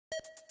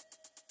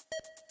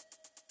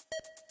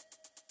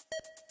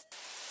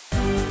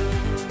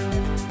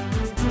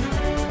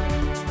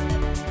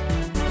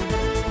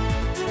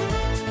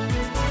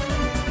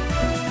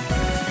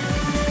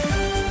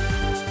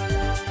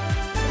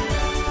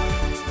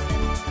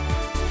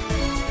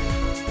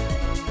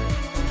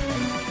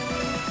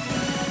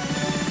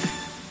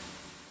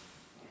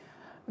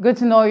Good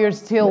to know you're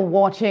still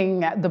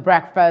watching The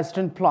Breakfast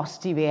on Plus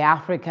TV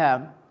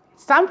Africa.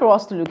 It's time for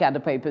us to look at the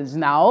papers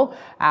now,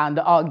 and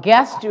our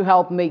guest to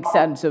help make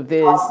sense of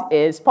this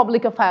is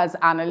Public Affairs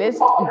Analyst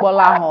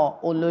Gbolahan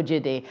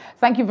Olojede.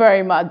 Thank you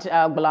very much,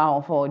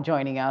 Gbolahan, for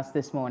joining us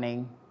this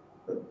morning.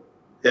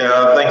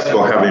 Yeah, thanks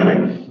for having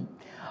me.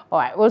 All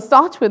right, we'll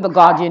start with the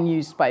Guardian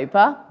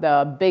newspaper.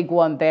 The big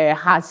one there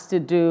has to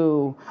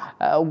do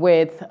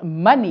with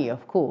money,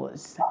 of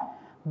course.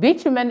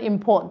 Bitumen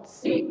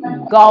imports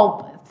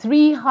gulp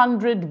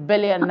 300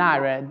 billion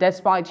naira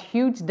despite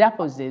huge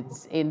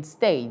deposits in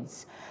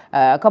states.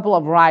 A couple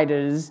of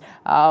riders,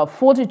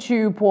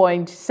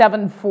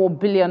 42.74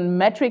 billion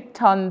metric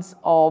tons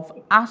of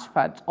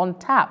asphalt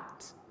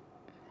untapped.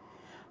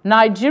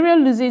 Nigeria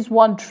loses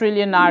 1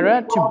 trillion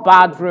naira to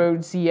bad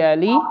roads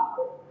yearly.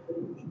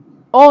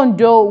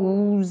 Ondo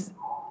woos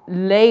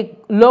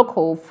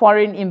local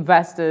foreign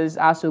investors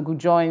as Ogu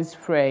joins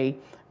fray.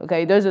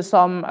 Okay, those are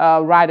some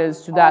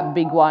riders to that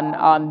big one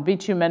on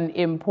bitumen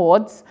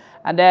imports.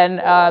 And then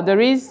there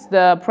is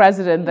the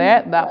president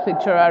there, that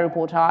pictorial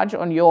reportage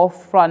on your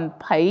front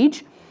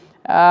page.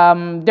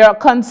 There are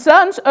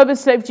concerns over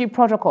safety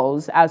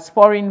protocols as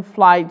foreign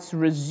flights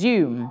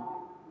resume.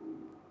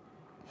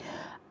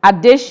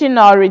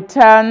 Additional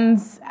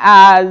returns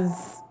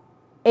as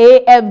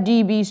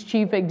AFDB's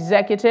chief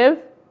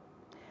executive.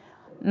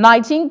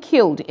 19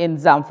 killed in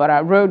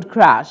Zamfara road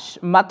crash.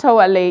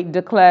 Matawale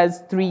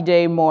declares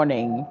 3-day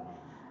mourning.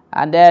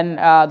 And then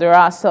there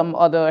are some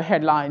other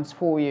headlines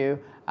for you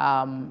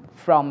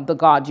from the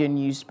Guardian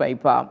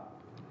newspaper.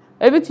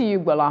 Over to you,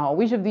 Gbolahan.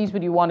 Which of these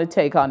would you want to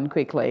take on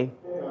quickly?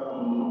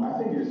 I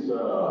think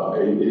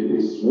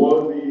it's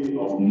worthy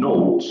of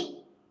note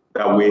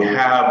that we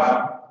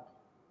have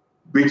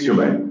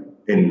bitumen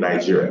in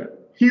Nigeria.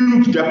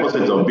 Huge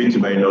deposits of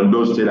bitumen on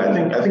those states. I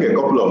think a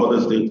couple of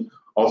other states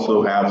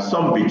also have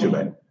some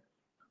bitumen.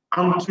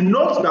 And to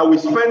note that we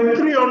spend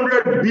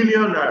 300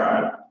 billion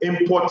naira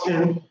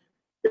importing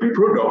a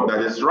product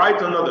that is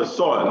right under the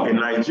soil in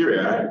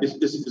Nigeria is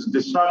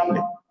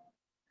disheartening.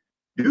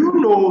 Do you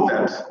know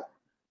that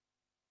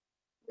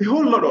a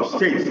whole lot of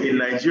states in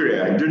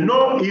Nigeria do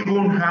not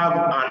even have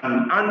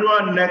an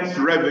annual net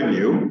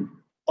revenue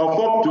of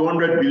up to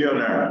 100 billion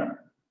naira?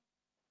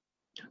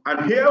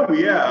 And here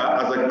we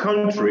are as a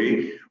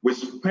country, we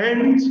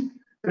spend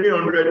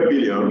 300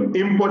 billion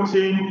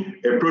importing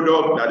a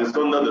product that is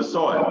under the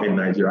soil in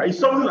Nigeria. It's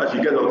something that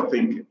should get us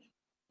thinking.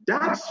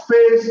 That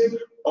space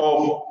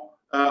of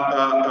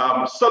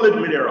solid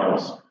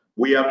minerals,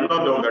 we have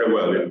not done very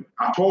well in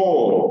at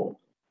all.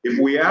 If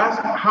we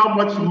ask how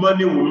much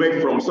money we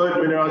make from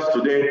solid minerals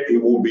today, it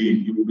will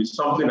be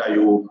something that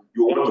you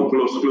want to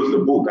close the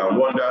book and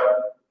wonder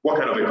what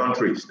kind of a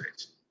country is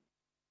this.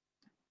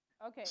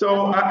 Okay.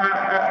 So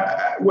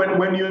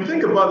when you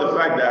think about the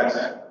fact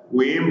that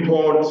we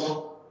import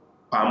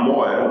palm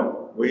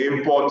oil, we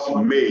import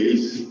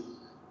maize,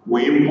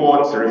 we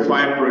import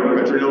refined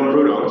petroleum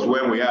products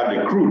when we have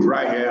the crude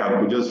right here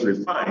and we just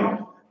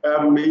refine,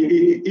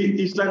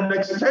 it's an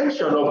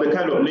extension of the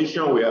kind of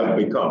nation we have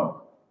become.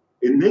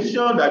 A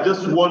nation that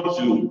just want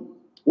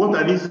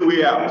an easy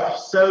way out,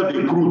 sell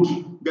the crude,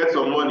 get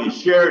some money,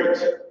 share it,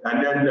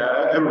 and then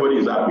everybody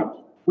is happy.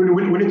 We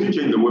need to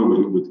change the way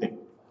we think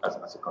as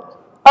a country.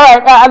 All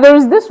right, there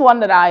is this one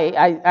that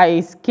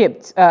I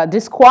skipped.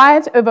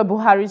 Disquiet over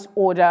Buhari's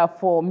order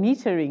for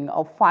metering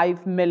of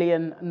 5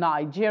 million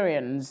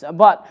Nigerians.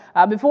 But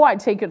before I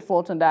take your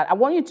thoughts on that, I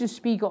want you to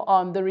speak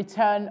on the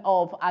return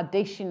of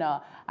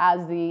Adesina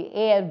as the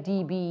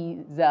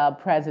AFDB's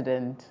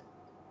president.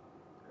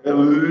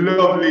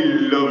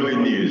 Lovely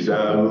news.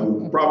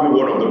 Probably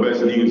one of the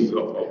best news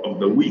of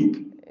the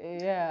week.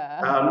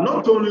 Yeah.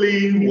 Not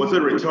only was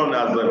it returned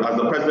as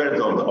the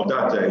president of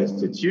that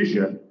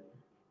institution,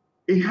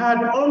 he had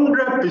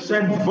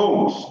 100%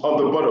 votes of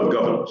the Board of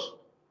Governors.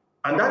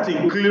 And that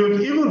includes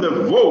even the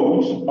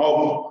votes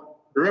of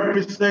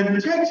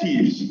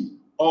representatives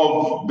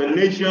of the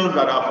nations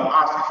that have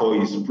asked for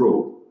his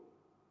probe.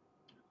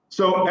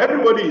 So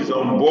everybody is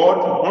on board,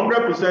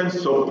 100%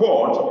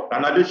 support,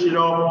 and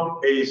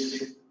additional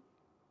is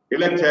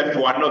elected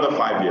for another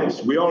 5 years.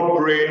 We all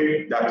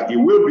pray that he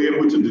will be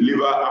able to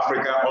deliver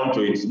Africa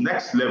onto its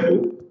next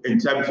level in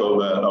terms of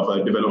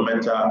a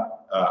developmental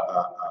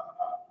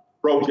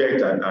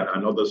project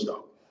and other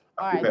stuff.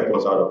 All right. Help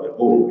us out of the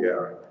hole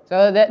here.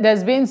 So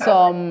there's been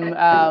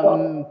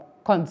some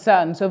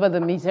concerns over the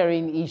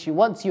metering issue.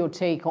 What's your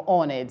take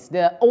on it?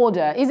 The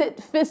order, is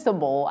it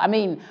feasible? I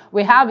mean,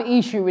 we have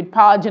issue with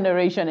power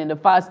generation in the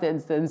first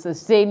instance.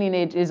 Sustaining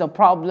it is a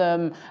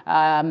problem.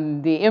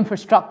 The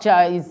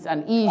infrastructure is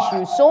an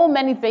issue. So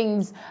many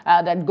things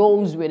that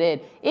goes with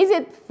it. Is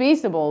it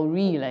feasible,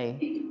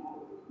 really?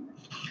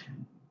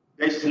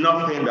 There's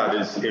nothing that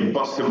is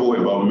impossible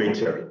about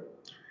metering.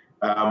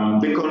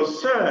 The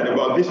concern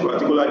about this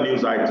particular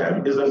news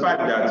item is the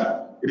fact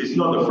that it is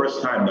not the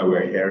first time that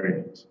we're hearing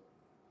it.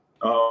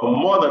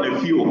 More than a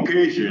few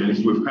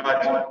occasions, we've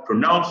had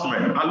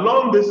pronouncement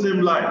along the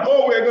same line.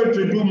 Oh, we're going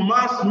to do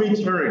mass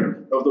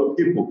metering of the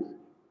people.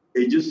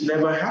 It just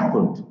never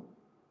happened.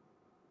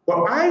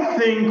 But I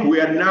think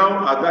we are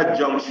now at that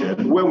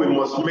junction where we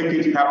must make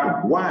it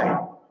happen. Why?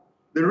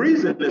 The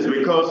reason is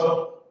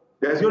because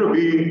there's going to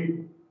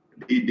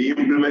be the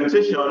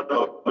implementation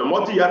of the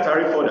multi-year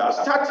tariff order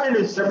starting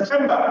in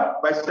September.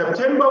 By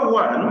September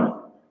 1,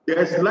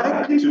 there's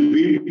likely to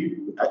be,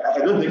 I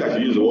don't think I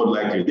should use the word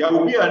likely, there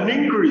will be an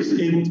increase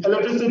in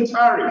electricity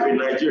tariff in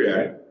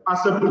Nigeria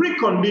as a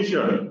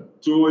precondition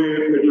to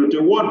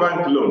a World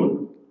Bank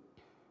loan.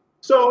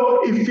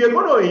 So if you're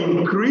going to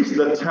increase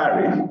the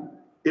tariff,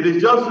 it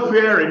is just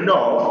fair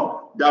enough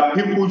that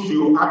people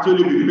should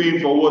actually be paying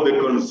for what they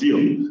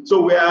consume.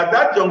 So we're at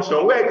that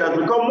junction where it has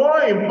become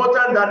more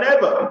important than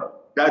ever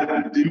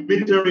that the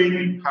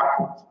metering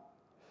happens.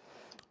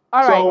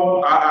 All right.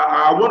 So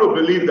I want to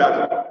believe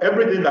that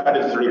everything that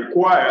is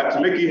required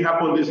to make it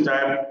happen this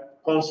time,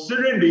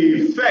 considering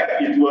the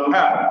effect it will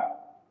have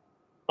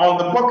on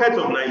the pockets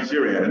of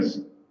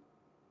Nigerians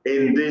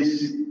in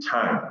this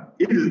time.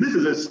 This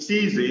is a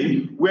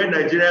season where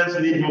Nigerians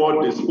need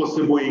more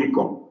disposable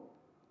income.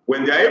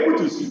 When they are able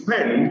to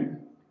spend,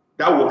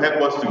 that will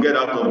help us to get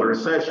out of the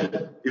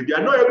recession. If they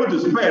are not able to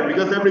spend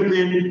because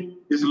everything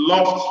is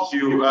lost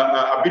to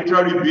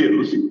arbitrary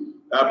bills,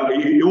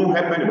 it won't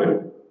help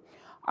anybody.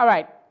 All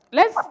right.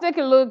 Let's take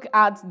a look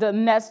at the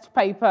next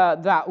paper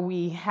that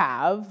we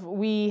have.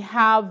 We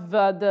have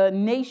the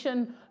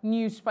Nation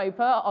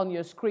newspaper on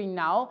your screen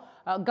now.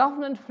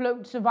 Government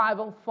floats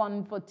survival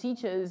fund for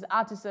teachers,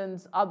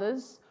 artisans,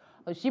 others.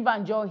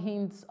 Osinbajo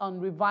hints on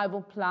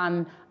revival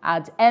plan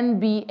at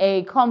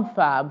NBA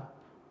confab.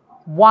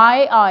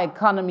 Why our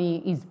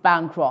economy is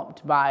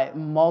bankrupt by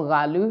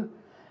Moghalu.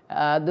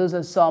 Those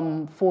are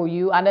some for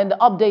you. And then the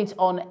update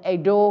on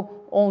Edo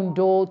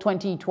Ondo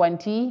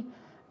 2020.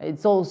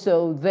 It's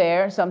also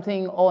there.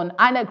 Something on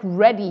INEC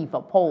ready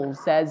for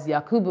polls, says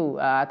Yakubu.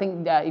 I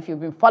think if you've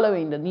been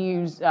following the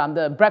news,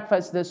 the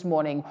breakfast this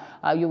morning,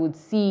 you would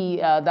see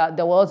that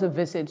there was a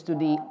visit to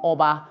the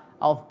Oba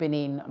of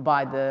Benin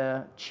by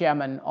the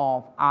chairman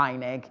of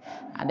INEC.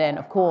 And then,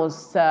 of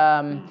course,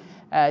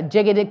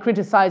 Jegede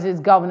criticizes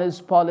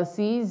governor's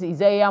policies.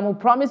 Izeyamu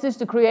promises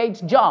to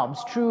create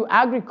jobs through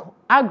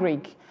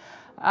agric.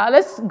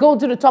 Let's go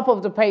to the top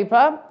of the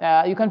paper.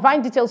 You can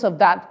find details of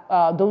that,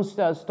 those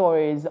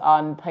stories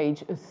on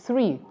page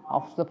 3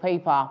 of the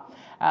paper.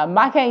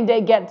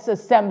 Makinde gets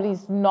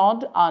Assembly's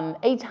nod on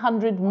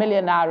 800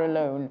 million naira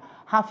loan.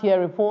 Half-year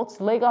reports,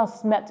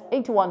 Lagos met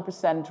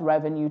 81%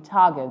 revenue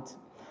target.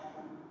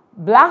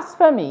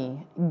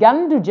 Blasphemy,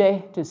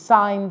 Ganduje to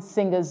sign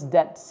singer's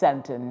death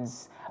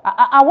sentence.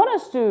 I want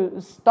us to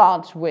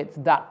start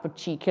with that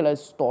particular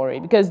story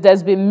because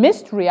there's been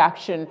mixed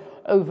reaction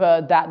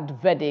over that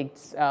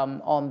verdict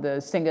on the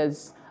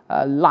singer's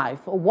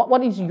life.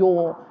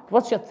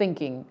 What's your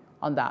thinking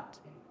on that?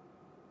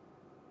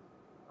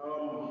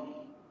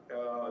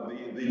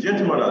 The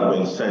gentleman has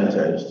been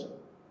sentenced,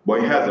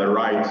 but he has a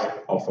right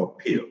of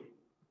appeal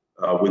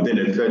within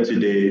a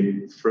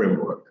 30-day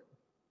framework.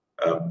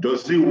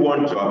 Does he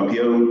want to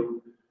appeal?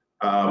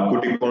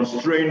 Could the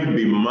constraint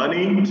be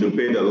money to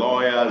pay the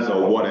lawyers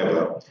or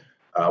whatever?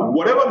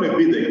 Whatever may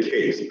be the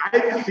case,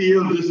 I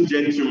feel this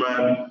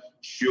gentleman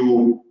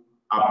should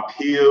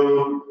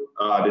appeal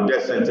the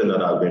death sentence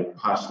that has been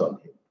passed on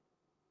him.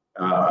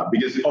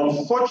 Because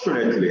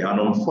unfortunately, it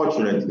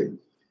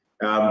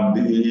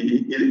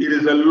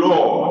is a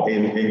law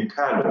in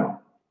Kano.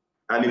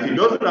 And if he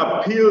doesn't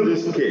appeal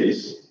this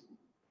case,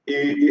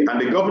 and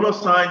the governor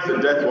signs the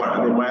death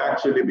warrant, he might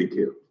actually be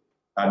killed.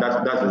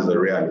 That is the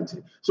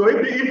reality. So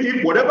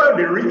if whatever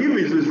if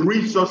it's his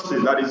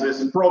resources that is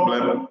his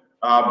problem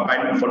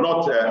for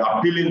not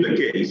appealing the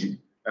case,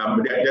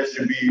 there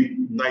should be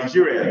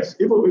Nigerians,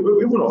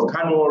 even of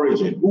Kano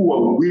origin, who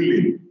are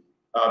willing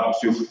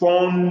to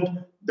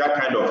fund that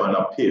kind of an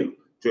appeal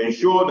to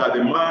ensure that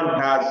the man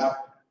has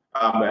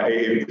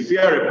a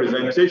fair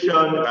representation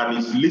and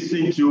is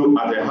listened to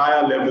at a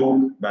higher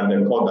level than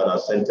the court that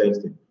has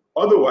sentenced him.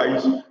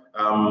 Otherwise,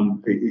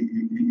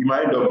 he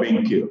might end up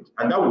being killed.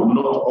 And that would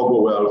not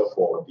augur well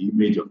for the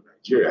image of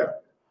Nigeria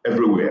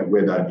everywhere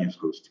where that news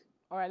goes to.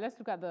 All right, let's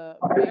look at the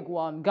big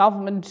one.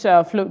 Government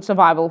float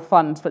survival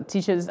funds for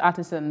teachers,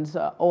 artisans,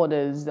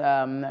 orders.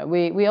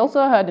 We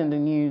also heard in the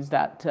news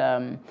that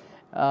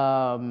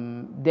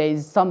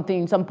there's some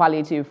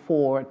palliative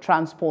for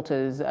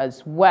transporters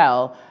as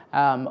well.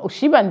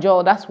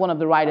 Osinbajo, that's one of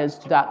the writers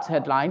to that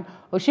headline.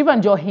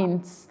 Osinbajo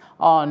hints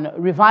on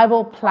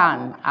revival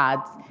plan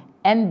at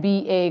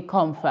NBA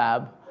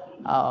confab.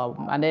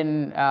 And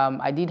then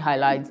I did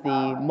highlight the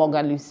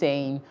Moghalu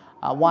saying,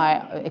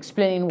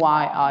 explaining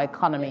why our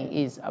economy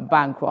is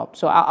bankrupt.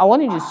 So I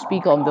want you to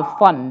speak on the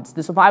funds,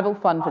 the survival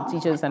fund for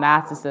teachers and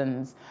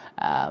artisans.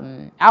 Are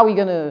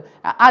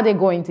they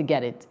going to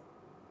get it?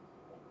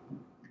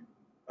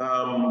 When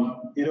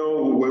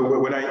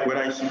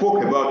I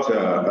spoke about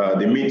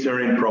the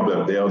metering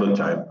problem the other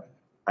time,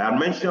 I had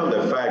mentioned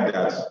the fact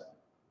that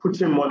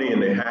putting money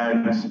in the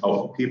hands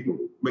of people,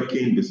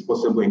 making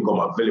disposable income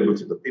available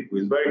to the people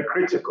is very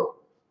critical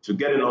to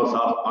getting us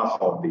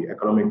out of the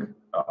economic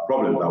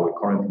problems that we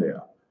currently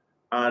are.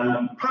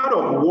 And part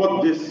of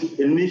what this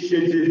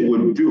initiative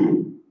would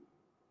do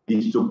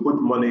is to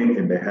put money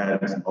in the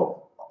hands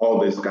of all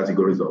these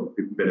categories of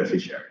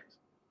beneficiaries.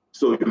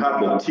 So you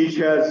have the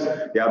teachers,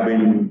 there have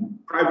been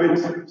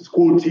private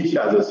school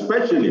teachers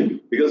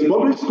especially, because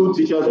public school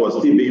teachers were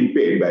still being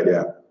paid by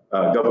their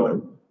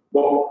government.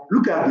 But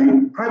look at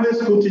the private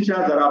school teachers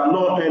that have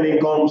not earned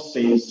income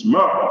since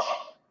March,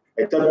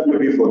 except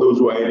maybe for those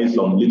who are earning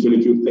some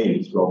little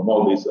things from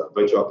all these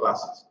virtual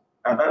classes.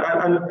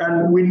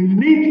 And we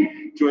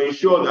need to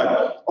ensure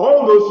that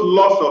all those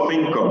loss of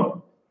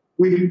income,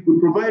 we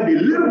provide a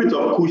little bit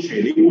of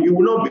cushion. It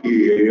will not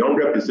be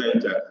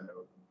 100%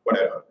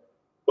 whatever,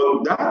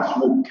 but that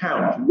will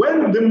count.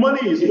 When the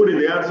money is put in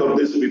the hands of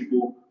these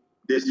people,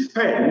 they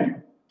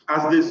spend.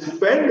 As they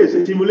spend, they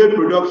stimulate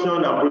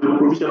production and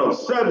provision of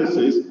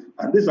services,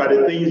 and these are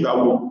the things that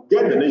will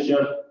get the nation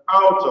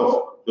out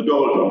of the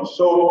doldrums.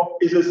 So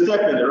it's a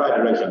step in the right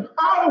direction.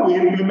 How we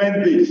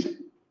implement this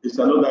is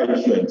another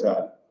issue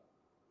entirely.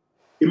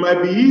 It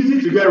might be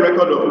easy to get a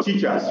record of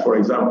teachers, for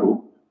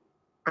example.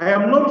 I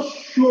am not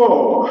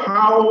sure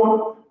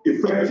how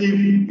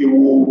effective it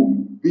will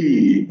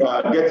be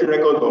getting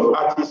records of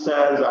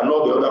artisans and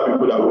all the other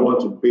people that we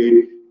want to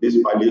pay this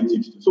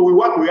palliatives. So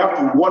we have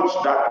to watch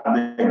that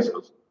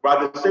nexus.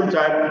 But at the same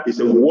time, it's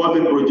a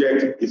worthy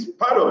project. It's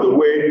part of the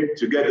way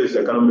to get this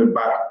economy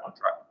back on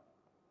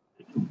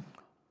track.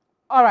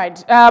 All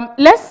right,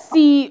 let's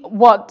see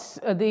what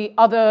the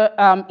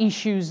other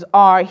issues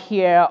are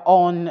here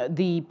on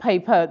the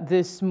paper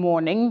this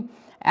morning.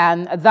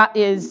 And that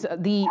is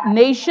the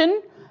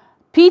nation.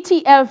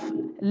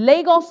 PTF,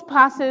 Lagos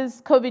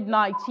passes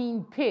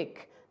COVID-19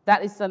 peak.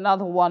 That is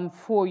another one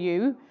for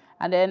you.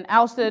 And then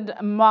ousted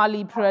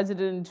Mali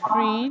President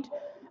freed.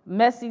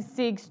 Messi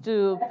seeks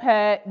to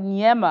pay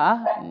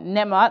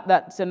Nema,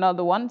 that's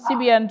another one.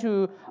 CBN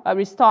to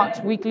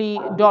restart weekly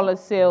dollar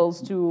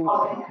sales to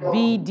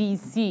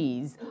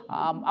BDCs.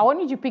 I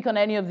want you to pick on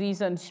any of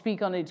these and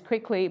speak on it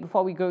quickly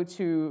before we go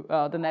to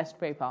the next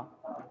paper.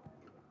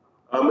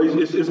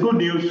 It's good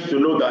news to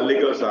know that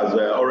Lagos has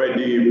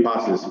already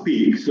passed its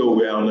peak, so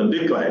we're on a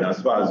decline as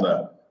far as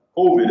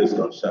COVID is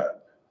concerned.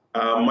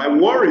 My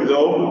worry,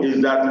 though,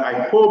 is that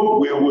I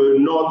hope we will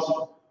not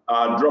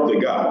drop the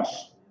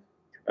guards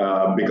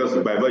because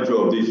by virtue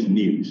of this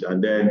news.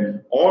 And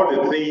then all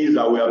the things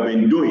that we have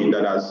been doing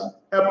that has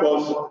helped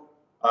us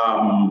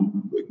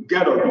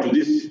get up to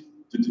this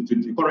to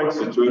the current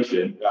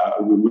situation,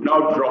 we will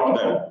now drop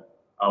them.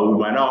 We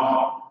might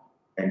now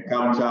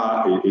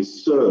encounter a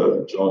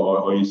surge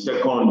or a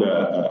second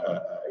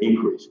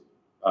increase.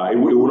 It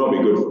will not be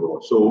good for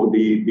us. So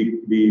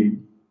the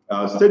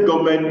state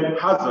government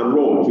has a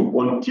role to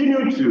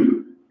continue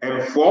to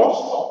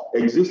enforce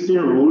existing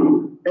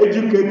rule,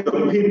 educate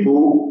the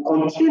people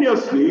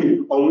continuously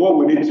on what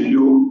we need to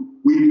do,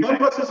 with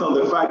emphasis on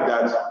the fact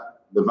that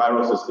the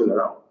virus is still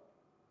around.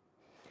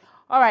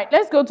 All right,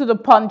 let's go to the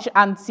Punch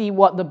and see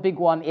what the big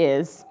one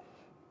is.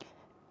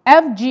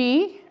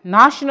 FG,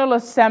 National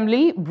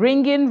Assembly,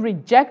 bringing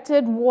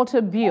rejected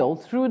water bill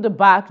through the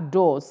back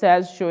door,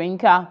 says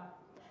Shoinka.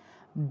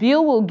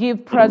 Bill will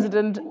give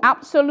President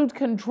absolute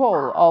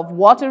control of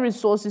water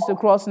resources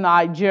across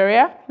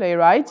Nigeria,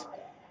 playwright.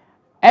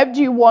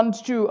 FG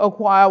wants to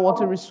acquire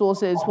water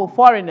resources for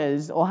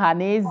foreigners,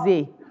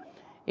 Ohaneze.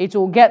 It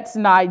will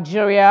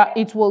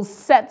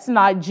set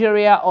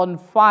Nigeria on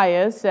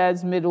fire,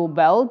 says Middle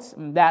Belt.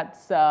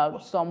 That's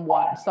some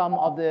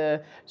of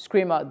the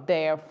screamer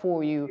there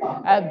for you.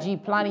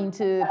 FG planning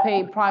to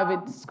pay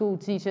private school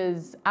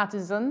teachers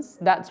artisans.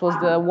 That was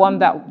the one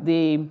that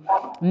the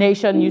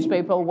Nation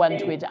newspaper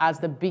went with as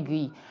the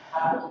biggie.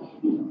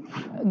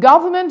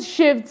 Government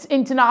shifts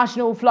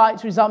international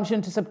flights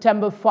resumption to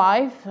September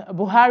 5.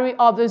 Buhari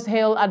others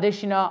hail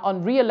Adesina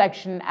on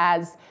re-election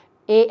as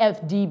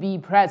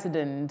AFDB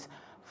president.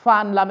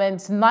 Fan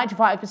laments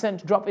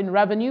 95% drop in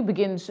revenue,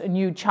 begins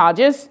new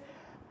charges.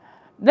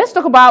 Let's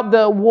talk about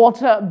the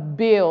water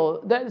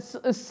bill.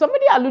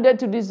 Somebody alluded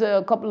to this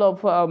a couple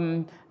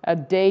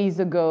of days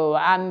ago,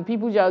 and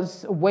people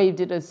just waved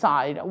it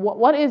aside.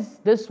 What is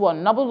this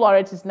one? Nobel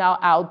laureate is now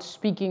out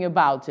speaking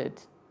about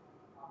it.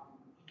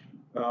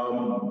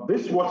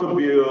 This water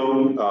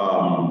bill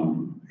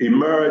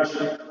emerged,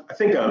 I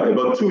think,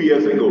 about 2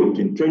 years ago,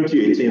 in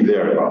 2018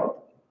 thereabout.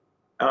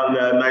 And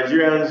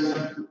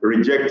Nigerians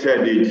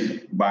rejected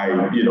it by,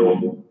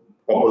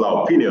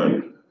 popular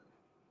opinion.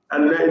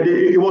 And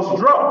it was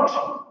dropped.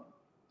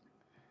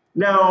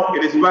 Now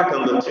it is back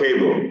on the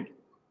table.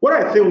 What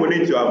I think we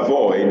need to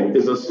avoid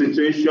is a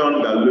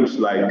situation that looks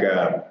like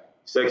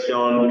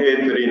Section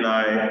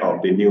 839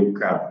 of the new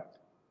cabinet,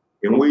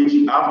 in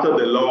which after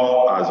the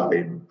law has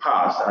been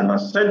passed and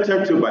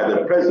assented to by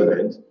the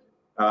president,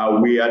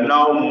 we are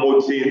now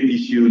mooting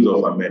issues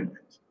of amendment.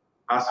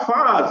 As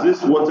far as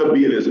this water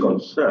bill is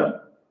concerned,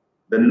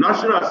 the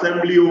National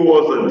Assembly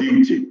owes a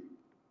duty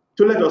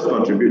to let us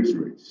contribute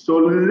to it. So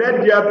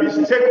let there be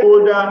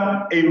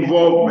stakeholder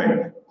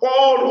involvement,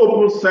 call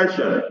open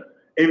session,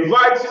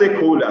 invite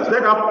stakeholders,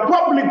 let our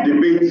public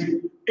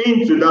debate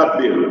into that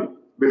bill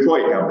before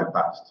it can be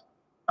passed.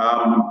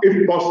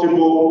 If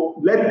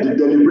possible, let the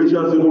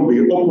deliberations even be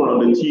open on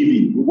the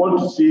TV. We want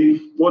to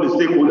see what the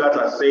stakeholders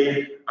are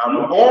saying and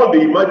all the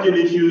emerging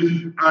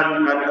issues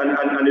and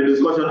the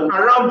discussion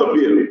around the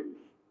bill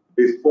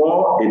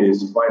before it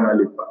is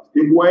finally passed.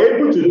 If we're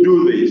able to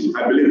do this,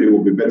 I believe it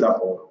will be better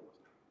for us.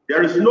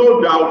 There is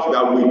no doubt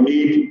that we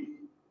need,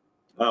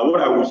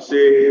 what I would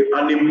say,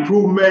 an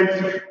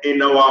improvement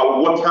in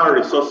our water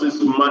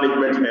resources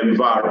management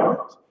environment.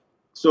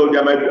 So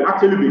there might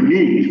actually be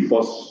need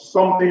for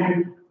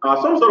something,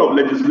 some sort of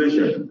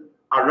legislation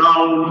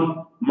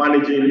around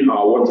managing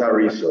our water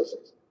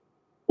resources.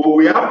 But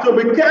we have to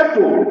be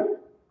careful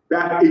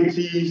that it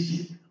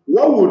is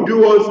what will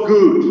do us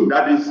good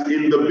that is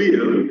in the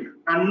bill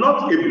and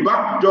not a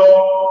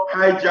backdoor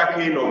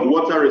hijacking of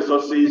water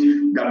resources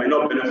that may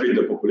not benefit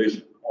the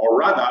population, or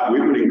rather,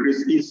 we will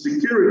increase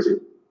insecurity,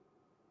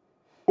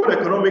 both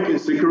economic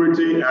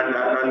insecurity and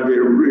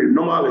the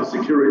normal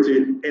insecurity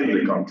in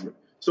the country.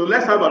 So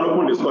let's have an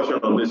open discussion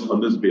on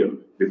this bill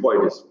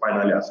before it is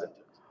finally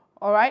accepted.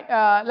 All right,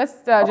 let's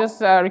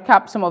just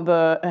recap some of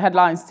the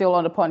headlines still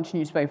on the Punch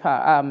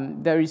newspaper.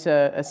 There is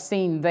a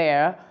scene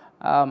there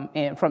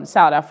from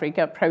South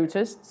Africa,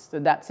 protests, so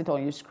that's it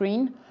on your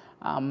screen.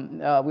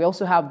 We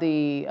also have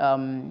the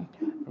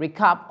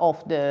recap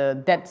of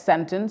the death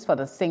sentence for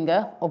the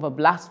singer over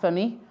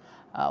blasphemy.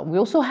 We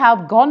also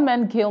have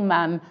gunmen kill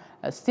man,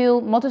 steal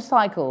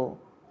motorcycle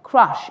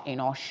crash in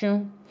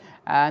Osun.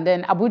 And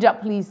then Abuja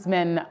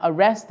policemen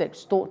arrest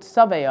extort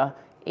surveyor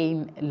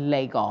in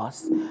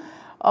Lagos.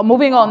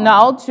 Moving on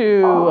now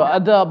to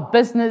the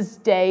business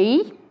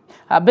day.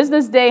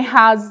 Business day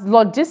has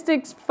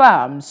logistics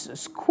firms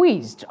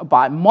squeezed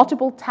by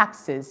multiple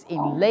taxes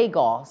in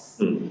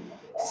Lagos.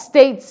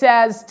 State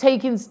says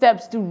taking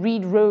steps to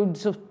rid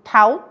roads of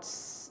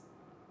touts.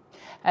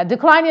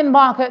 Declining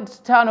market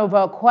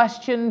turnover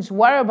questions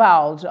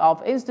whereabouts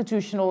of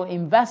institutional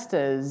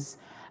investors.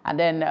 And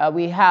then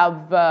we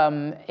have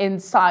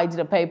inside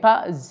the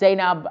paper,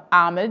 Zainab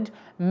Ahmed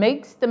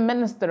makes the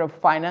Minister of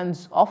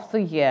Finance of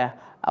the Year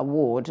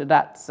award.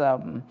 That's,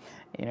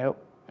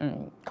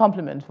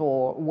 compliment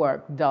for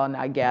work done,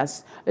 I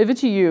guess. Over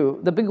to you,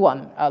 the big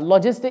one.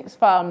 Logistics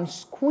firms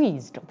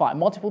squeezed by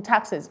multiple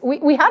taxes.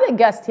 We had a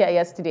guest here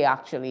yesterday,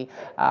 actually,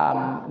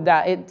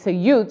 that it's a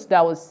youth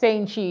that was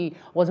saying she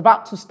was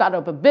about to start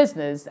up a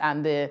business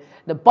and the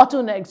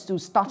bottlenecks to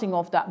starting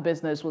off that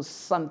business was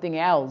something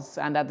else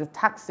and that the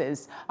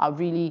taxes are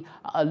really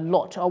a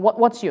lot.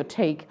 What's your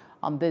take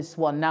on this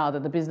one now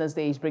that the business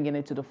day is bringing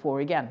it to the fore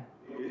again?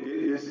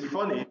 It's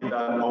funny that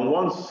on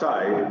one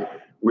side,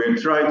 we're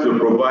trying to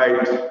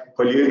provide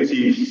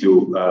palliatives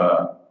to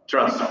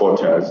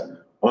transporters.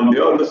 On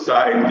the other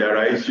side, there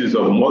are issues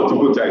of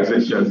multiple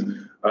taxations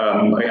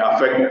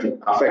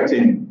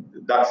affecting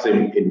that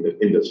same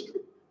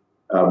industry.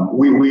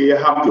 We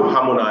have to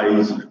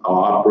harmonize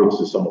our approach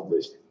to some of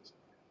these things.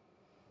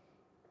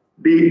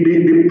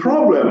 The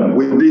problem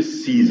with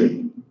this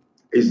season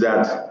is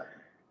that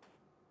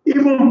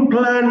even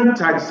planned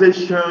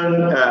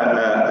taxation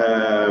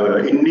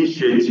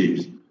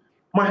initiatives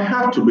might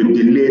have to be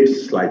delayed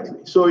slightly.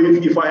 So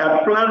if I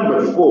had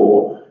planned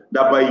before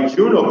that by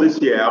June of this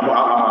year,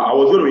 I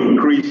was going to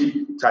increase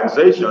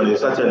taxation in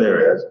certain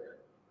areas,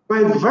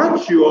 by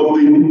virtue of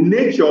the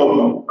nature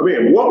of,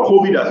 what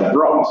COVID has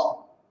brought,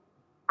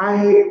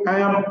 I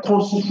am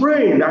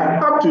constrained. I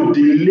have to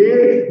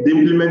delay the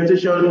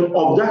implementation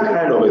of that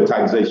kind of a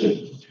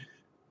taxation.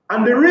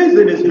 And the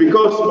reason is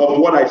because of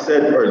what I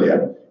said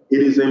earlier.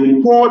 It is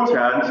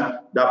important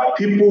that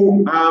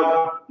people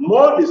have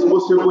more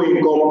disposable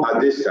income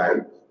at this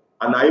time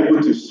and are able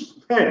to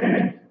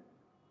spend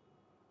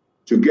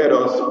to get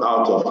us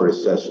out of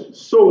recession.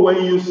 So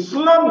when you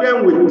slam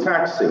them with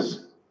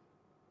taxes,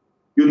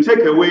 you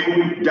take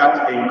away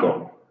that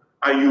income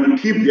and you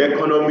keep the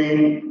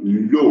economy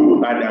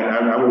low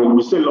and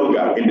we stay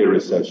longer in the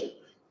recession.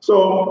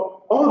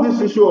 So all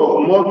this issue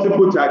of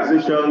multiple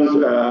taxations,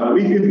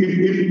 if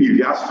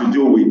it has to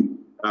do with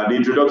the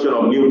introduction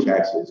of new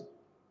taxes,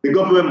 the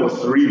government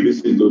must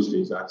revisit those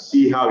things and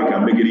see how it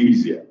can make it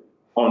easier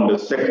on the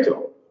sector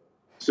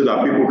so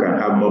that people can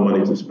have more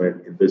money to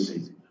spend in this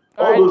season.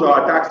 All those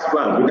are our tax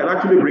plans. We can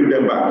actually bring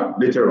them back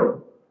later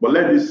on, but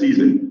let this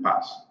season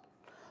pass.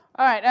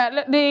 All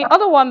right. The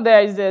other one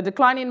there is the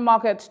declining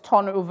market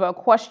turnover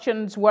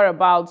questions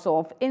whereabouts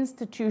of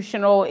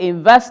institutional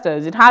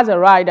investors. It has a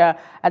rider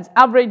as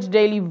average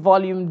daily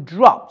volume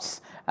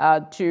drops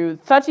to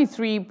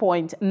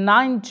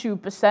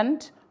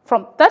 33.92%,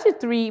 from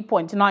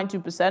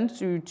 33.92%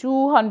 to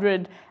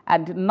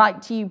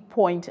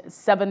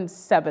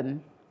 290.77.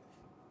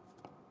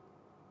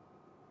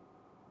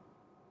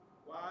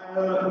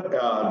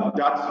 While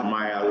that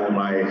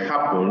might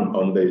happen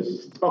on the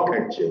stock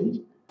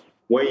exchange,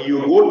 when you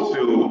go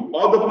to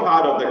other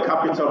part of the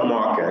capital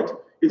market,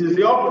 it is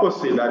the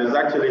opposite that is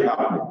actually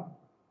happening.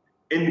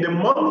 In the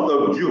month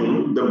of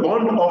June, the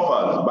bond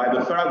offers by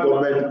the federal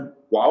government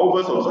were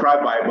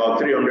oversubscribed by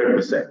about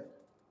 300%.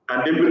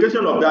 And the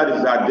implication of that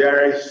is that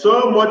there is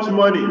so much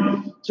money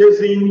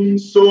chasing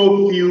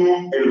so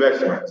few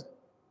investments.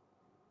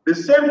 The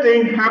same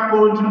thing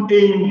happened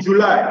in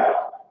July.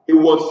 It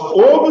was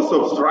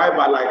oversubscribed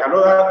by like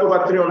another over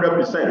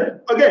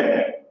 300%.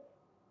 Again,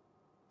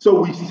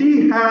 so we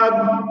still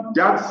have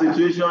that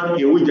situation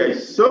in which there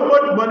is so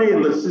much money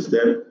in the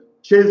system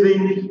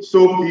chasing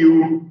so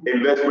few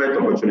investment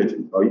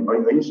opportunities or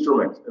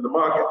instruments in the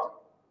market.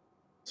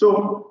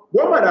 So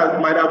what might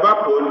have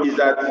happened is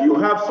that you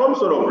have some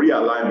sort of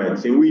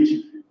realignment in which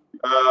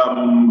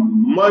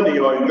money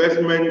or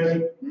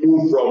investment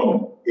move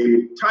from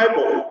a type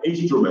of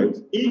instrument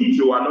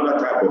into another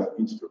type of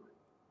instrument.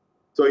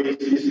 So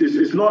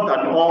it's not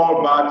an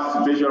all bad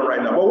situation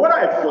right now. But what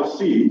I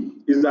foresee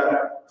is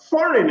that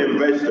foreign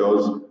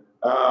investors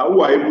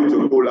who are able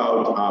to pull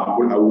out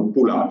will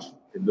pull out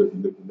in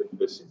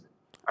the season.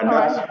 And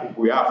that's what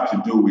we have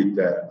to do with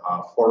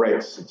our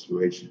forex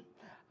situation.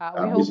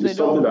 This is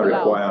something that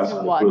requires a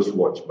close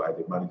watch by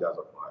the managers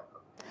of our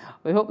economy.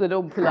 We hope they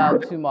don't pull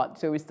out too much,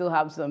 so we still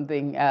have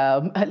something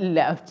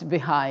left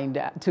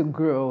behind to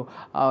grow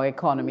our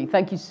economy.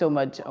 Thank you so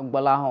much,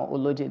 Gbolahan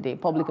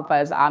Olojede, Public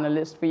Affairs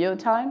Analyst, for your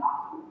time.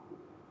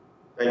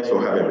 Thanks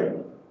for having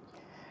me.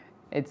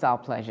 It's our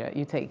pleasure.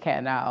 You take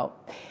care now.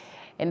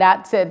 And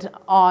that's it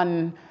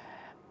on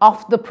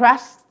Off the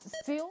Press.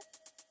 Still.